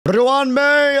Ruan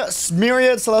Mei,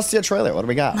 Myriad Celestia trailer. What do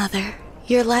we got? Mother,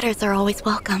 your letters are always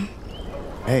welcome.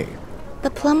 Hey. The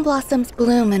plum blossoms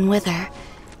bloom and wither,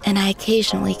 and I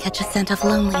occasionally catch a scent of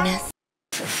loneliness.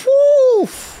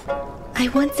 Oof. I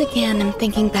once again am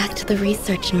thinking back to the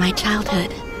research in my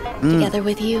childhood, together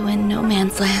with you in no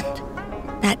man's land.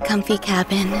 That comfy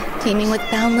cabin, teeming with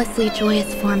boundlessly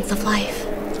joyous forms of life.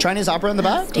 Chinese opera in the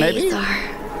back, Those maybe? days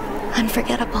are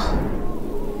unforgettable.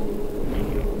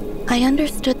 I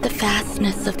understood the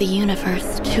vastness of the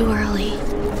universe too early.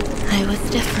 I was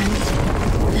different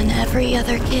than every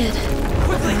other kid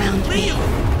around me.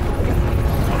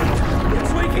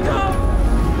 It's waking up!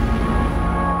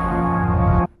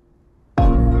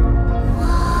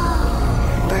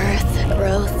 Birth,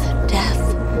 growth,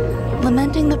 death.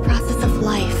 Lamenting the process of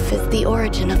life is the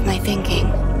origin of my thinking.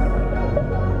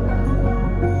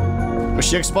 Was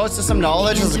she exposed to some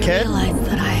knowledge as a kid? I realized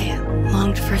that I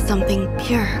longed for something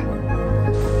pure.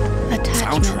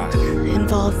 Attachment Soundtrack.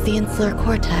 involves the insular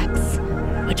cortex,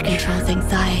 which controls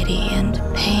anxiety and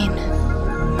pain.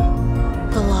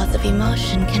 The laws of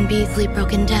emotion can be easily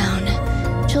broken down.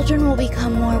 Children will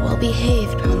become more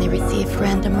well-behaved when they receive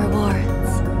random rewards.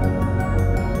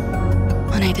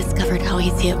 When I discovered how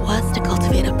easy it was to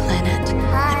cultivate a planet,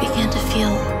 I began to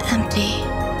feel empty.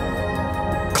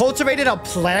 Cultivated a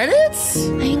planet?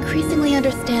 I increasingly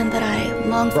understand that I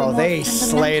long for Bro, more they fundamental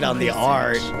slayed on the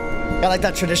art. research. Got like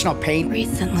that traditional paint.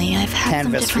 Recently, I've had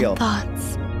some Canvas different feel.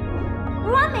 thoughts.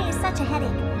 Ruan Mei is such a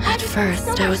headache. At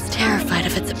first, I was terrified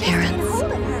of its appearance.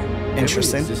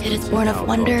 Interesting. It is born of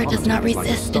wonder, does not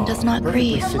resist, and does not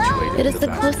grieve. It is the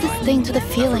closest thing to the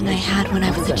feeling I had when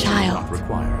I was a child.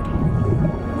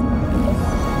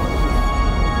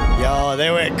 Yo, they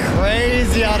went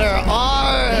crazy on her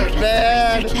art, Where does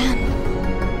man. the research end?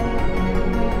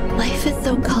 Life is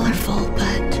so colorful,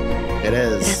 but It it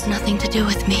is. has nothing to do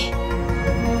with me.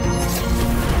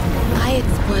 I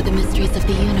explore the mysteries of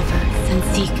the universe and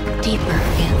seek deeper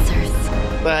answers.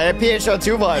 But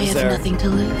PHO2 I vibes have there. nothing to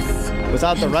lose.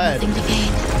 Without the and red. nothing to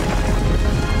gain.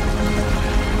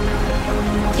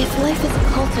 If life is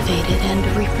cultivated and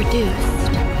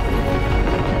reproduced,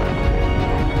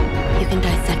 you can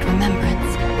dissect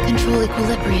remembrance, control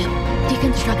equilibrium,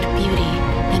 deconstruct beauty,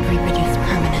 and reproduce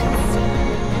permanence.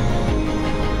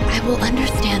 I will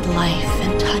understand life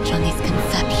and touch on these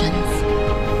conceptions.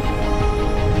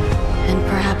 And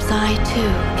perhaps I,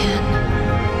 too, can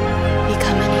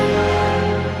become an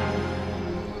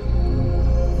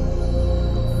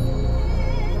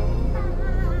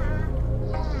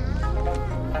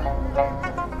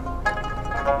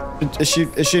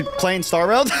Is she playing Star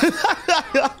Rail?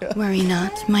 Worry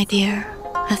not, my dear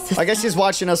assistant. I guess she's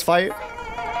watching us fight.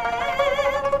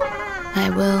 I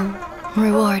will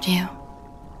reward you.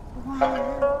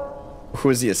 Who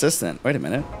is the assistant? Wait a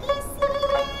minute.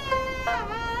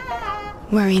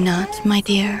 Worry not, my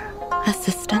dear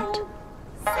assistant.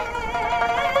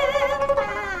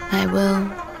 I will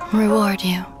reward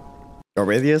you. Are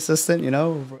we the assistant? You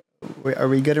know, are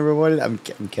we getting rewarded? I'm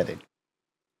kidding.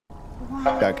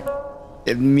 Okay.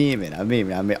 I'm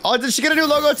memeing. Oh, did she get a new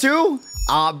logo too?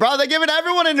 Bro, they're giving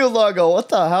everyone a new logo. What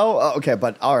the hell? Oh, okay,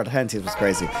 but our Henties was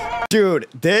crazy. Dude,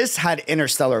 this had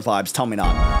Interstellar vibes. Tell me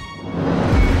not.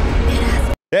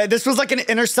 Yeah, this was like an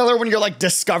Interstellar when you're like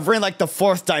discovering like the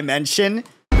fourth dimension. It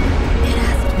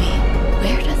asked me,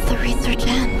 where does the research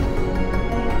end?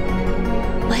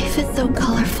 Life is so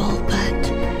colorful, but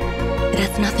it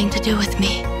has nothing to do with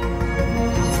me.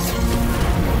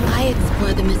 I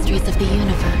explore the mysteries of the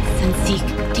universe and seek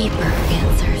deeper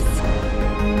answers.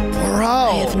 Bro,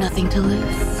 I have nothing to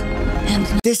lose, and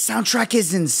this soundtrack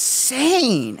is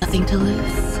insane. nothing to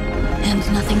lose, and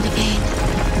nothing to gain.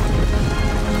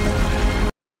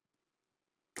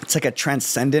 It's like a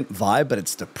transcendent vibe, but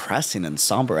it's depressing and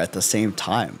somber at the same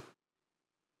time.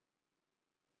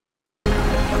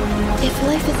 If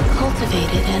life is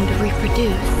cultivated and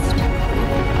reproduced,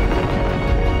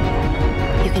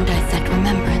 you can dissect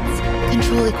remembrance,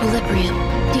 control equilibrium,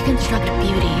 deconstruct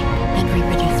beauty, and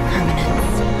reproduce permanence.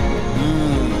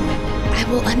 I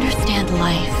will understand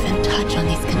life and touch on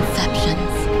these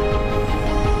conceptions.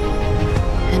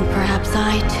 And perhaps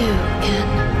I, too, can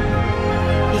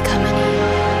become an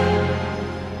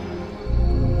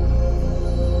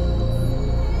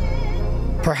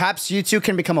Perhaps you two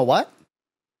can become a what?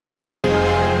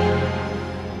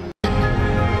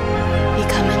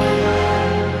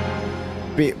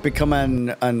 Become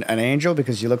an angel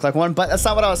because you look like one, but that's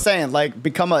not what I was saying. Like,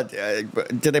 become a.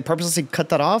 Did they purposely cut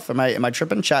that off? Am I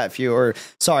tripping? Chat, if you or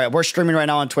sorry, we're streaming right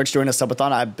now on Twitch doing a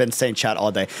subathon. I've been saying chat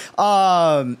all day.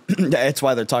 It's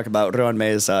why they're talking about Ruan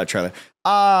Mei's trailer.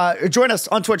 Join us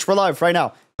on Twitch. We're live right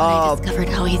now. I discovered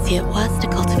how easy it was to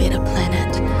cultivate a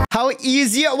planet. How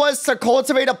easy it was to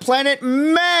cultivate a planet,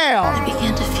 man! I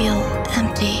began to feel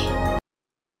empty.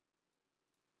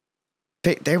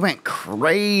 They went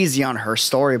crazy on her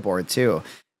storyboard too.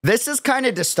 This is kind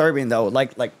of disturbing though.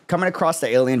 Like coming across the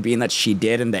alien being that she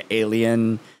did, and the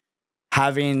alien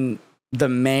having the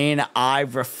main eye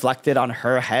reflected on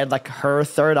her head, like her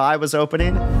third eye was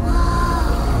opening.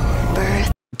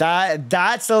 Birth.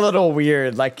 That's a little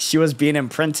weird. Like she was being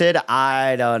imprinted.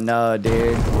 I don't know,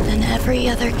 dude. Than every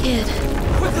other kid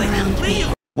around me.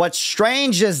 What's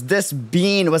strange is this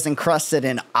being was encrusted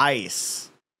in ice.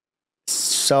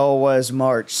 So was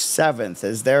March 7th.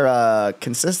 Is there a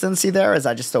consistency there? Is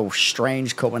that just a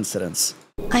strange coincidence?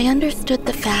 I understood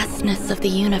the vastness of the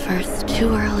universe too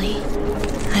early.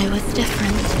 I was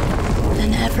different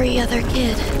than every other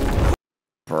kid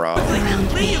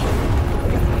around me.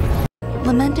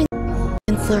 Lamenting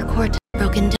insular cortex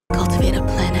broken down, cultivate a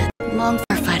planet, long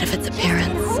terrified of its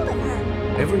appearance.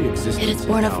 It is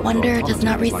born of wonder, does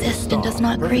not resist, and does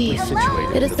not grieve.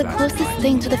 It is the closest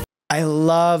thing to the... I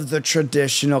love the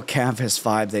traditional canvas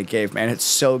vibe they gave, man. It's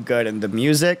so good. And the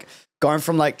music, going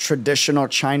from like traditional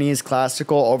Chinese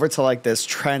classical over to like this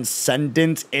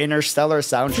transcendent interstellar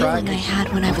soundtrack. Feeling I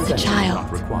had when I was a child.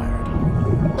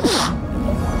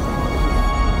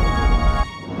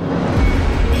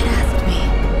 It asked me,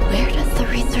 where does the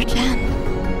research end?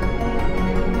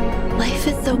 Life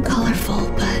is so colorful,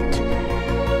 but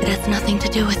it has nothing to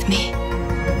do with me.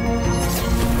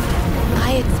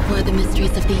 I explore the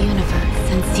mysteries of the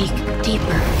universe and seek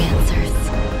deeper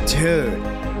answers. Dude.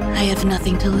 I have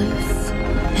nothing to lose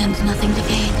and nothing to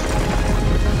gain.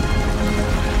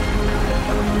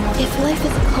 If life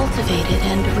is cultivated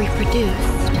and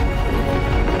reproduced,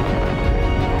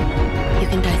 you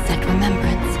can dissect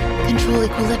remembrance, control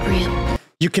equilibrium.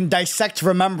 You can dissect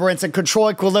remembrance and control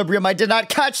equilibrium. I did not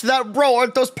catch that, bro.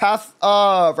 Aren't those path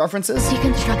references?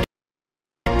 Deconstruct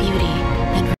beauty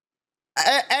and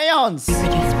Aeons.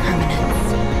 reproduce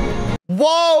permanence.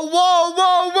 Whoa, whoa,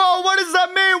 whoa, whoa. What does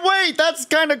that mean? Wait, that's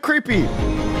kind of creepy.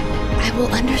 I will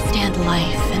understand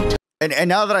life and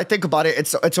now that I think about it,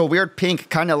 it's a weird pink,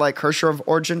 kind of like Hersher of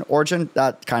Origin.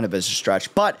 That kind of is a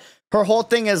stretch. But her whole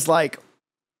thing is like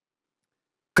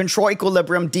control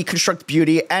equilibrium, deconstruct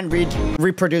beauty, and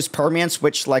reproduce permanence,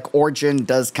 which like Origin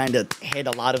does kind of hit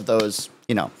a lot of those,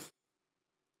 you know.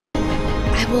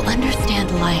 I will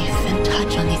understand life and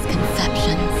touch on these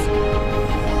conceptions.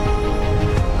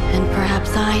 And perhaps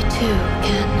I too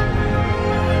can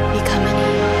become an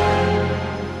Eve.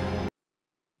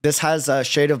 This has a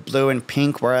shade of blue and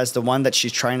pink, whereas the one that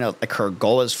she's trying to, like her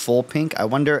goal is full pink. I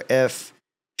wonder if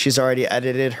she's already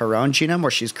edited her own genome or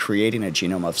she's creating a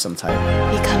genome of some type.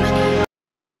 Become an Eve.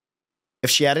 If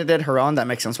she edited her own, that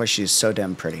makes sense why she's so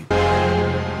damn pretty.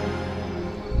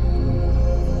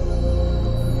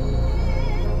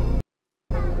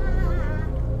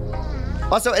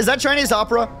 Also, is that Chinese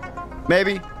opera?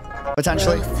 Maybe.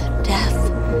 Potentially. Growth, death,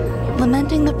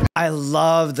 lamenting the... I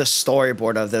love the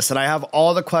storyboard of this, and I have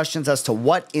all the questions as to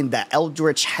what in the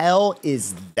eldritch hell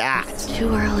is that? Too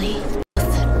early.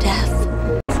 Death.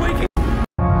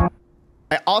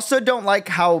 I also don't like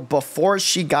how before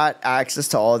she got access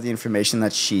to all the information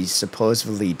that she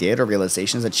supposedly did or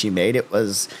realizations that she made, it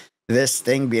was this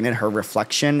thing being in her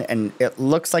reflection, and it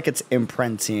looks like it's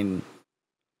imprinting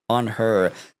on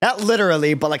her, not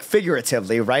literally, but like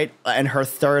figuratively, right? And her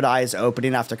third eye is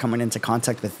opening after coming into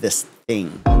contact with this thing.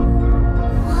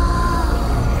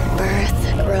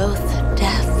 Birth, growth,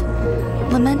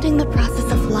 death. Lamenting the process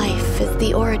of life is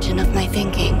the origin of my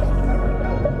thinking.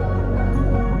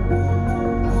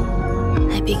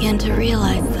 I began to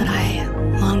realize that I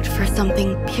longed for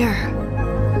something pure.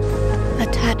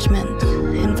 Attachment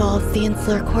involves the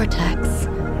insular cortex,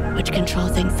 which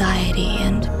controls anxiety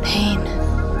and pain.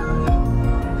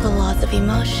 The laws of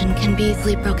emotion can be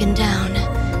easily broken down.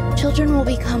 Children will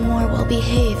become more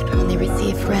well-behaved when they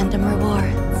receive random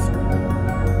rewards.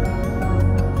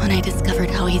 When I discovered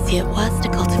how easy it was to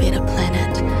cultivate a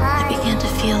planet, I began to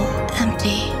feel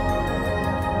empty.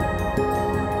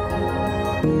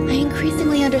 I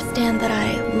increasingly understand that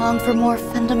I long for more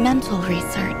fundamental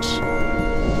research.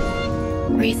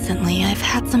 Recently, I've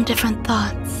had some different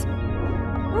thoughts.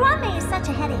 Ruan Mei is such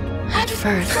a headache. At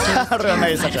first, I was Ruan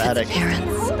Mei is terrified such a of its headache.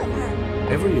 appearance.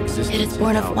 It It is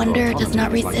born of wonder, does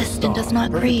not resist, and does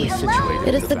not grieve.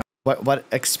 It is the What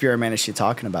experiment is she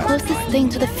talking about? closest thing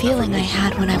to the feeling I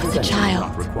had when I was a child.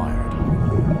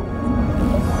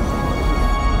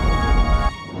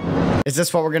 Is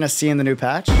this what we're gonna see in the new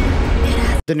patch? It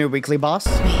asked The new weekly boss?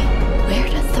 me, where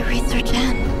does the research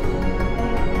end?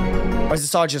 Or is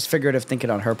this all just figurative thinking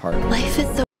on her part? Life is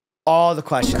so all the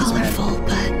questions, man. Colorful,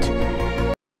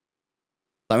 but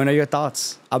Let me know your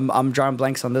thoughts. I'm drawing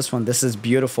blanks on this one. This is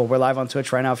beautiful. We're live on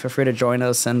Twitch right now. Feel free to join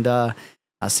us, and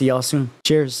I'll see y'all soon.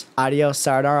 Cheers. Adios.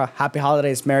 Sayonara. Happy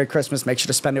holidays. Merry Christmas. Make sure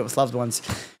to spend it with loved ones.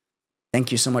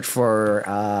 Thank you so much for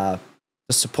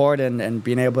the support and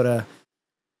being able to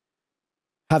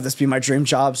have this be my dream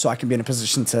job so I can be in a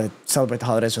position to celebrate the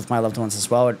holidays with my loved ones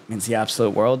as well. It means the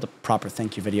absolute world. A proper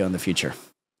thank you video in the future.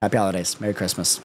 Happy holidays. Merry Christmas.